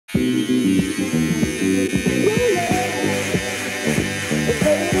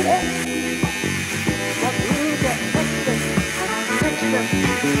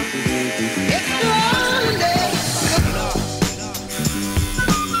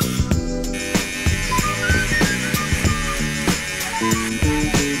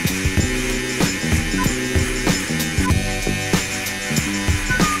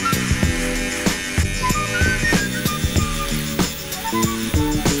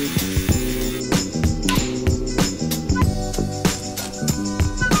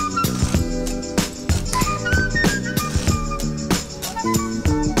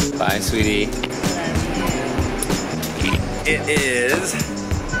Bye, sweetie. It is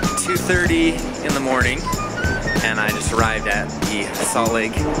 2:30 in the morning, and I just arrived at the Salt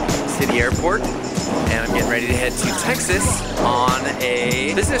Lake City Airport, and I'm getting ready to head to Texas on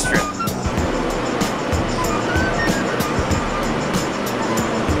a business trip.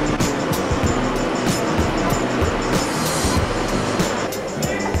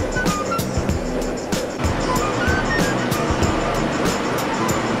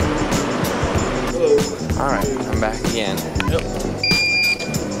 Alright, I'm back again. Yep.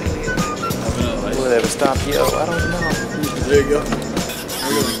 Will it ever stop you? I don't know. There you go.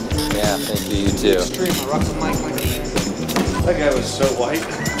 Yeah, thank you, you too. That guy was so white.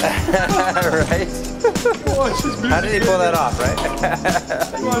 Right? How did he pull that off, right?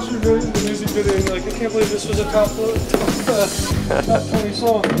 You watch your video, the music video, and you're like, I can't believe this was a top 20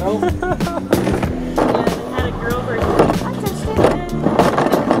 song, you know? Had a girl version.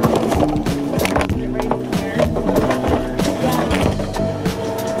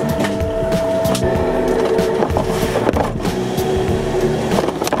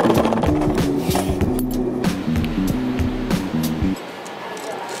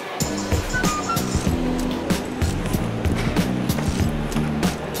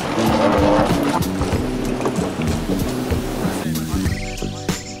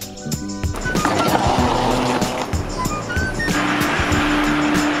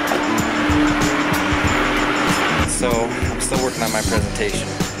 So, I'm still working on my presentation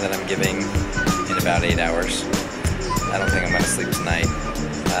that I'm giving in about 8 hours. I don't think I'm going to sleep tonight.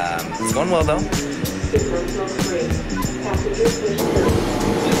 It's going well though.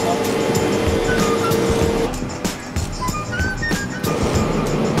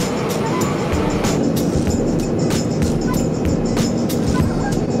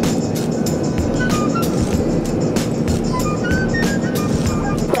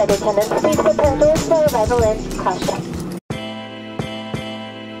 Attendants, please prepare doors for arrival and caution.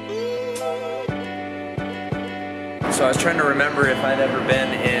 So I was trying to remember if I'd ever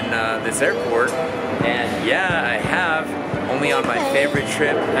been in this airport, and yeah, I have, only on my favorite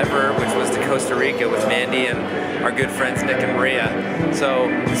trip ever, which was to Costa Rica with Mandy and our good friends Nick and Maria. So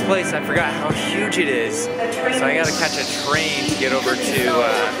this place, I forgot how huge it is, so I gotta catch a train to get over to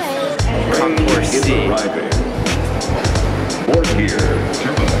Concourse C.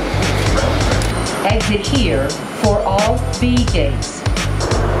 Exit here for all B gates.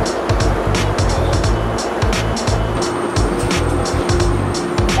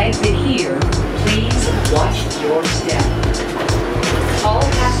 Exit here. Please watch your step. All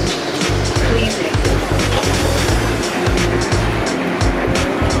passengers, please exit.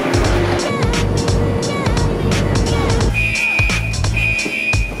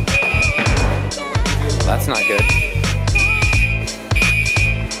 That's not good.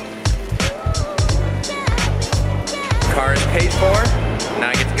 Car is paid for. Now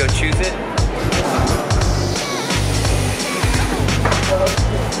I get to go choose it.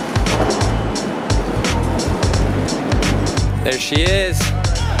 There she is,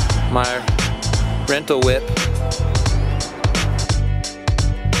 my rental whip.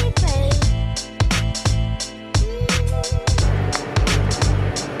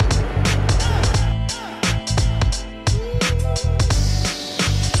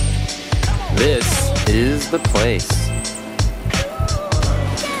 This is the place.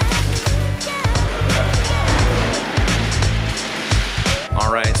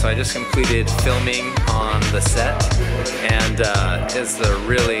 Alright, so I just completed filming on the set, and it's a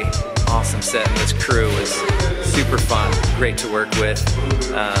really awesome set, and this crew was super fun, great to work with.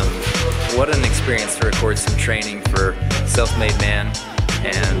 What an experience to record some training for Self-Made Man,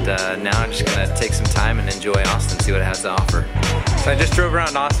 and now I'm just gonna take some time and enjoy Austin, see what it has to offer. So I just drove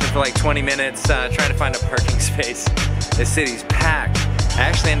around Austin for like 20 minutes trying to find a parking space. This city's packed. I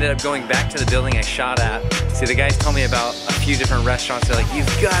actually ended up going back to the building I shot at. See, the guys told me about a few different restaurants. They're like, you've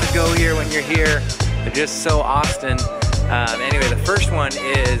got to go here when you're here. They're just so Austin. Anyway, the first one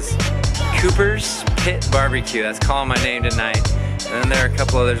is Cooper's Pit Barbecue. That's calling my name tonight. And then there are a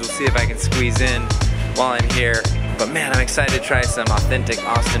couple others we'll see if I can squeeze in while I'm here. But man, I'm excited to try some authentic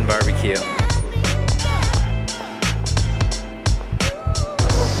Austin barbecue.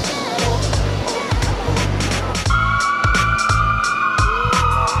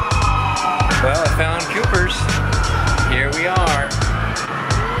 Well, I found Cooper's. Here we are.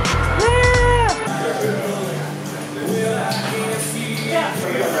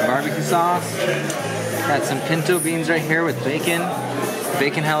 Barbecue sauce. Got some pinto beans right here with bacon.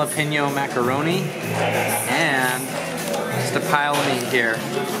 Bacon jalapeno macaroni. And just a pile of meat here.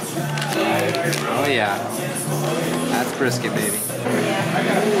 Oh yeah. That's brisket, baby.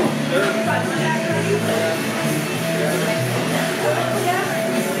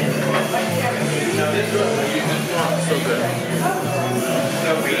 So good.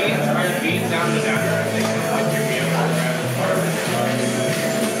 So beans down to that.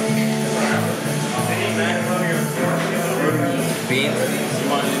 Beans.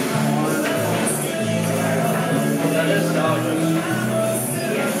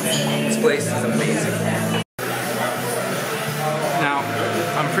 This place is amazing. Now,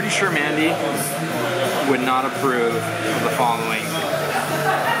 I'm pretty sure Mandy would not approve of the following.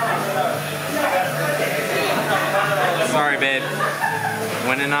 Sorry, babe.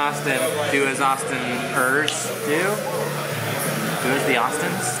 When in Austin, do as Austiners do. Do as the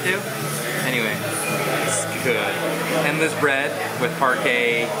Austins do. Anyway, it's good. Endless bread with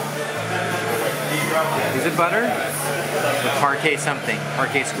parquet. Is it butter? With parquet something.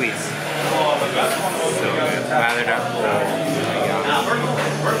 Parquet squeeze. So good. Lathered up.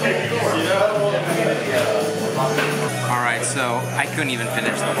 Alright, so I couldn't even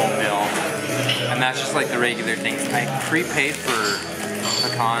finish the whole meal. And that's just like the regular things. I prepaid for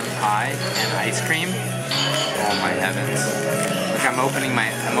pecan pie and ice cream. Oh my heavens. Look, I'm opening my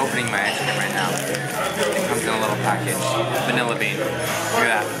ice cream right now. It comes in a little package. Vanilla bean. Look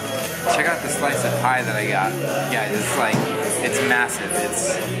at that. Check out the slice of pie that I got. Yeah, it's massive.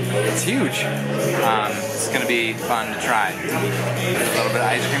 It's huge. It's gonna be fun to try. There's a little bit of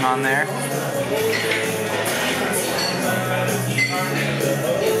ice cream on there.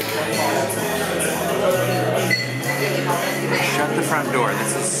 Shut the front door.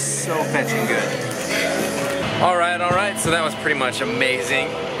 This is so fetching good. Alright, so that was pretty much amazing.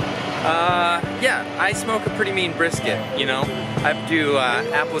 Yeah, I smoke a pretty mean brisket, you know. I do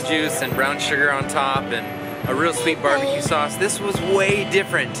apple juice and brown sugar on top and a real sweet barbecue sauce. This was way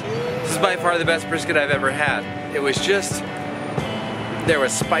different. This is by far the best brisket I've ever had. It was just, there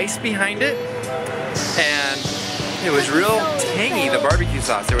was spice behind it and it was real tangy, the barbecue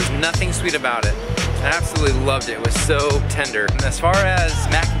sauce. There was nothing sweet about it. I absolutely loved it. It was so tender. And as far as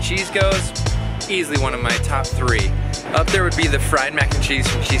mac and cheese goes, easily one of my top 3. Up there would be the fried mac and cheese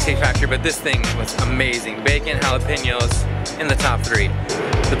from Cheesecake Factory, but this thing was amazing. Bacon, jalapenos in the top 3.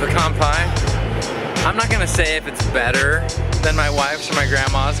 The pecan pie, I'm not gonna say if it's better than my wife's or my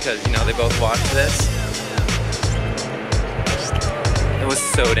grandma's, because you know they both watch this. It was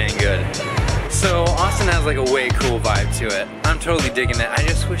so dang good. So Austin has like a way cool vibe to it. I'm totally digging it. I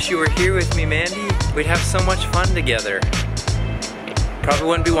just wish you were here with me, Mandy. We'd have so much fun together. Probably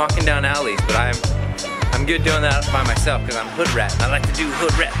wouldn't be walking down alleys, but I'm good doing that by myself because I'm hood rat and I like to do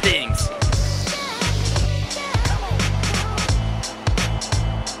hood rat things.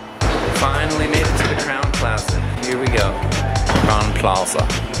 Finally made it to the Crown Plaza. Here we go. Crown Plaza.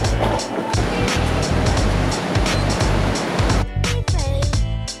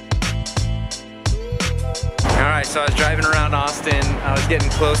 Alright, so I was driving around Austin. I was getting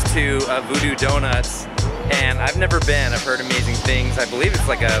close to VooDoo Donuts. And I've never been. I've heard amazing things. I believe it's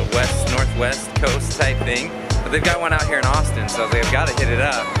like a northwest coast type thing. But they've got one out here in Austin, so I was like, I've got to hit it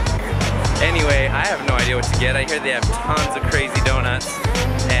up. Anyway, I have no idea what to get. I hear they have tons of crazy donuts.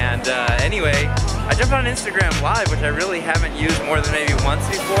 And anyway, I jumped on Instagram Live, which I really haven't used more than maybe once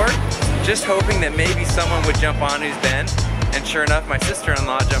before. Just hoping that maybe someone would jump on who's been. And sure enough, my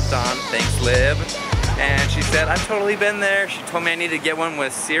sister-in-law jumped on. Thanks, Liv. And she said, I've totally been there. She told me I needed to get one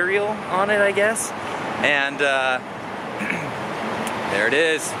with cereal on it, I guess. And there it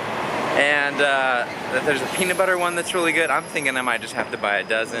is. And there's a peanut butter one that's really good. I'm thinking I might just have to buy a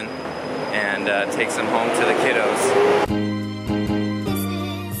dozen and take some home to the kiddos.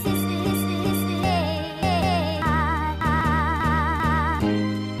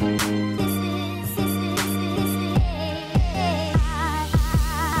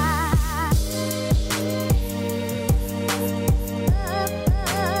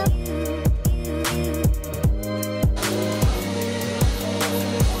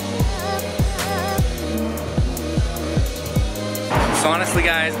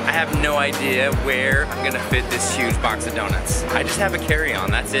 Honestly guys, I have no idea where I'm gonna fit this huge box of donuts. I just have a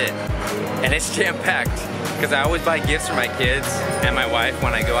carry-on, that's it. And it's jam-packed, because I always buy gifts for my kids and my wife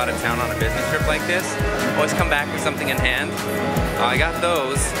when I go out of town on a business trip like this. I always come back with something in hand. I got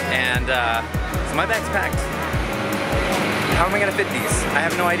those, and so my bag's packed. How am I gonna fit these? I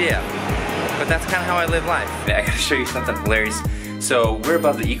have no idea. But that's kind of how I live life. I gotta show you something hilarious. So we're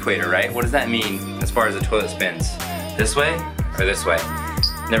above the equator, right? What does that mean as far as the toilet spins? This way or this way?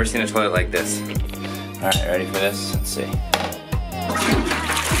 Never seen a toilet like this. All right, ready for this? Let's see.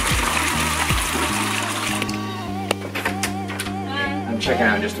 I'm checking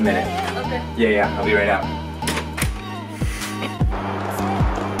out in just a minute. Okay. Yeah, I'll be right out.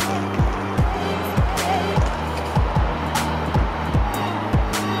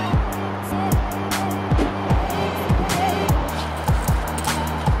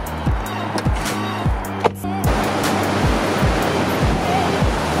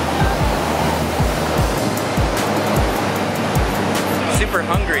 Super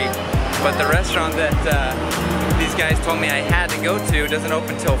hungry, but the restaurant that these guys told me I had to go to doesn't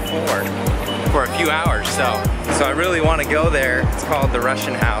open till 4 for a few hours, so I really want to go there. It's called the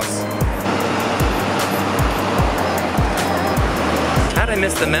Russian House. How'd I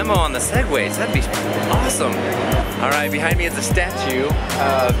miss the memo on the segways? That'd be awesome. All right, behind me is a statue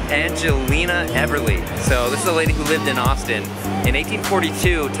of Angelina Everly. So this is a lady who lived in Austin. In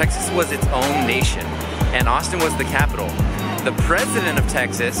 1842, Texas was its own nation, and Austin was the capital. The president of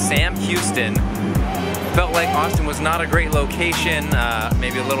Texas, Sam Houston, felt like Austin was not a great location,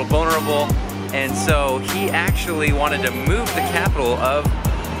 maybe a little vulnerable, and so he actually wanted to move the capital of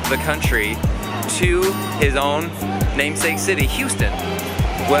the country to his own namesake city, Houston.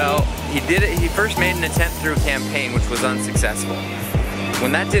 Well, he did it. He first made an attempt through a campaign, which was unsuccessful.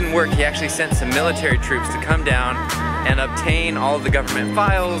 When that didn't work, he actually sent some military troops to come down and obtain all of the government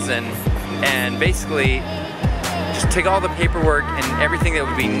files and basically just take all the paperwork and everything that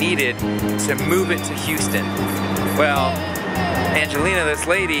would be needed to move it to Houston. Well, Angelina, this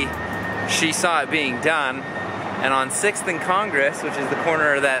lady, she saw it being done, and on 6th and Congress, which is the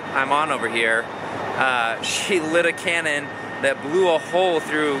corner that I'm on over here, she lit a cannon that blew a hole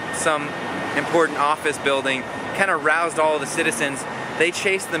through some important office building, kind of roused all of the citizens. They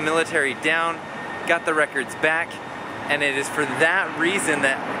chased the military down, got the records back, and it is for that reason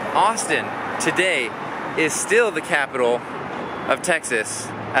that Austin today is still the capital of Texas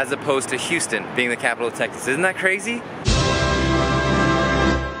as opposed to Houston being the capital of Texas. Isn't that crazy?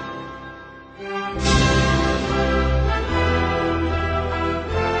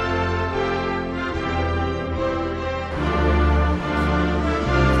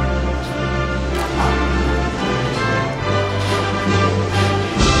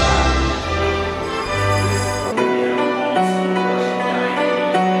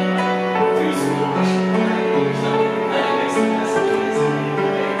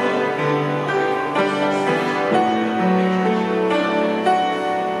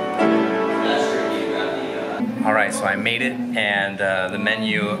 Alright, so I made it, and the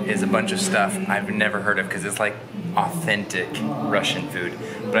menu is a bunch of stuff I've never heard of because it's like authentic Russian food.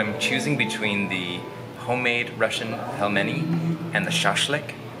 But I'm choosing between the homemade Russian pelmeni and the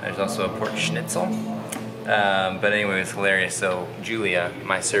shashlik. There's also a pork schnitzel. But anyway, it's hilarious. So Julia,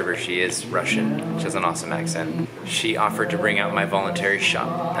 my server, she is Russian. She has an awesome accent. She offered to bring out my voluntary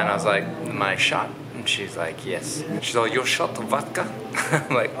shot. And I was like, my shot? And she's like, yes. She's like, your shot of vodka?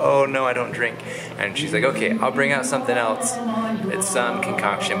 I'm like, oh no, I don't drink. And she's like, okay, I'll bring out something else. It's some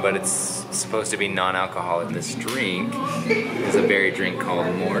concoction, but it's supposed to be non-alcoholic. This drink is a berry drink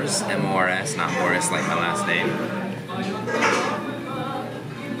called Morse, M-O-R-S, not Morris like my last name.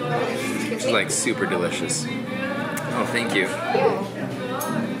 It's like super delicious. Oh, thank you.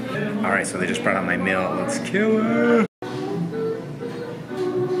 All right, so they just brought out my meal. Let's kill it.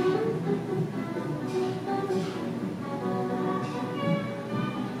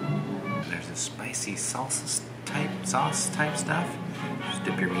 There's a spicy sauce type stuff. Just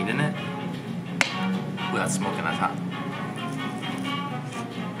dip your meat in it. Ooh, that's smoking on top.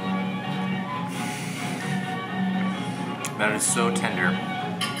 That is so tender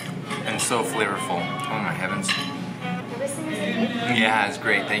and so flavorful. Oh my heavens. This is good? Yeah, it's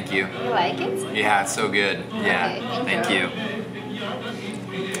great, thank you. You like it? Yeah, it's so good. Yeah, Okay, thank you.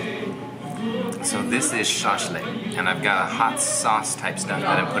 So this is shashlik, and I've got a hot sauce type stuff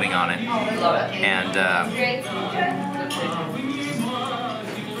that I'm putting on it. And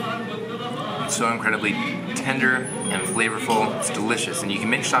it's so incredibly tender and flavorful. It's delicious, and you can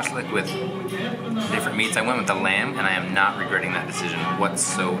make shashlik with different meats. I went with the lamb, and I am not regretting that decision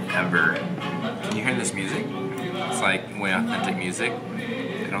whatsoever. Can you hear this music? It's like way authentic music.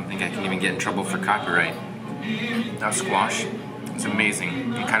 don't think I can even get in trouble for copyright. That squash is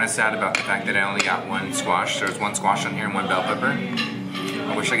amazing. I'm kind of sad about the fact that I only got one squash. There's one squash on here and one bell pepper.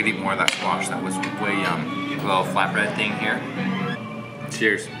 I wish I could eat more of that squash. That was way yum. A little flatbread thing here.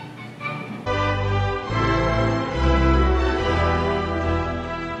 Cheers.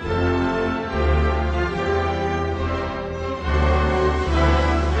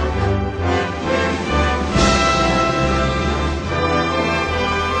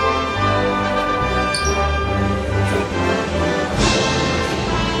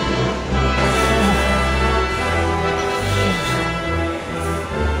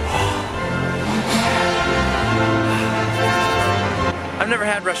 I've never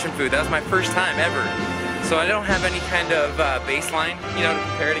had Russian food. That was my first time ever. So I don't have any kind of baseline, you know, to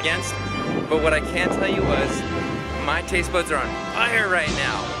compare it against. But what I can tell you was my taste buds are on fire right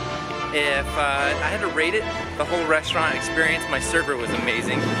now. If I had to rate it, the whole restaurant experience, my server was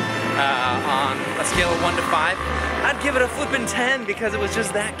amazing. On a scale of 1 to 5, I'd give it a flippin' 10 because it was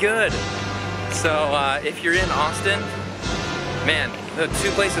just that good. So if you're in Austin, man, the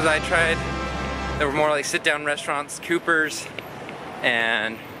two places I tried that were more like sit-down restaurants, Cooper's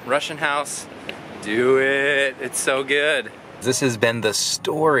and Russian House, do it. It's so good. This has been the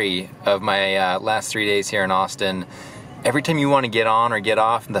story of my last 3 days here in Austin. Every time you want to get on or get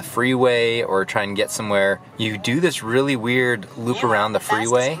off the freeway or try and get somewhere, you do this really weird loop around the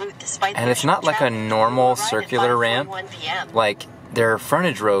freeway, and it's not like a normal circular ramp. Like, there are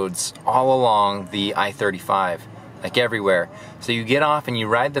frontage roads all along the I-35, like everywhere. So you get off and you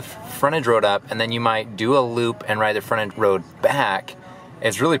ride the frontage road up, and then you might do a loop and ride the frontage road back.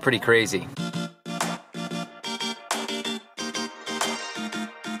 It's really pretty crazy.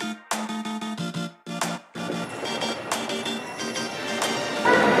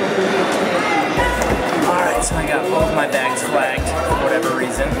 Alright, so I got both my bags flagged for whatever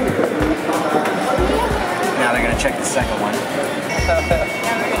reason. Now they're gonna check the second one.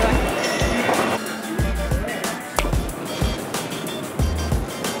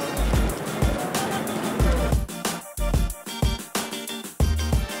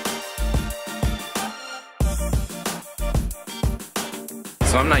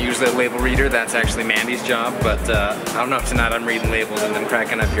 So I'm not usually a label reader, that's actually Mandy's job, but I don't know if tonight I'm reading labels and then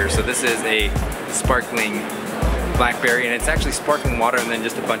cracking up here. So this is a sparkling blackberry, and it's actually sparkling water and then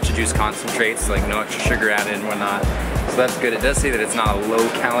just a bunch of juice concentrates, like no extra sugar added and whatnot. So that's good. It does say that it's not a low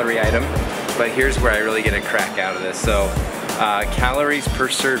calorie item, but here's where I really get a crack out of this. So calories per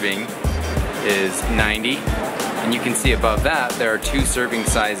serving is 90, and you can see above that there are 2 serving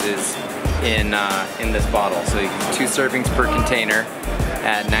sizes in this bottle. So 2 servings per container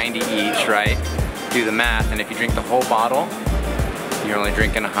at 90 each, right? Do the math, and if you drink the whole bottle, you're only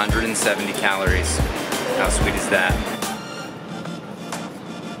drinking 170 calories. How sweet is that?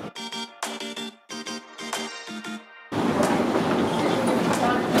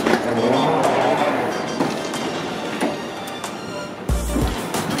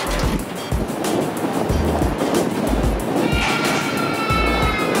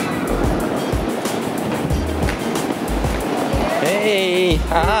 Hey,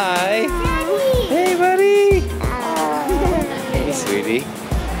 hi. Daddy. Hey, buddy. Hey, sweetie.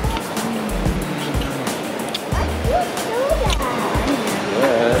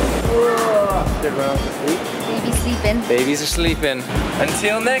 Good. Everyone else asleep? Baby's sleeping. Babies are sleeping.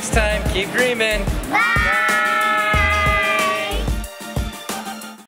 Until next time, keep dreaming. Bye.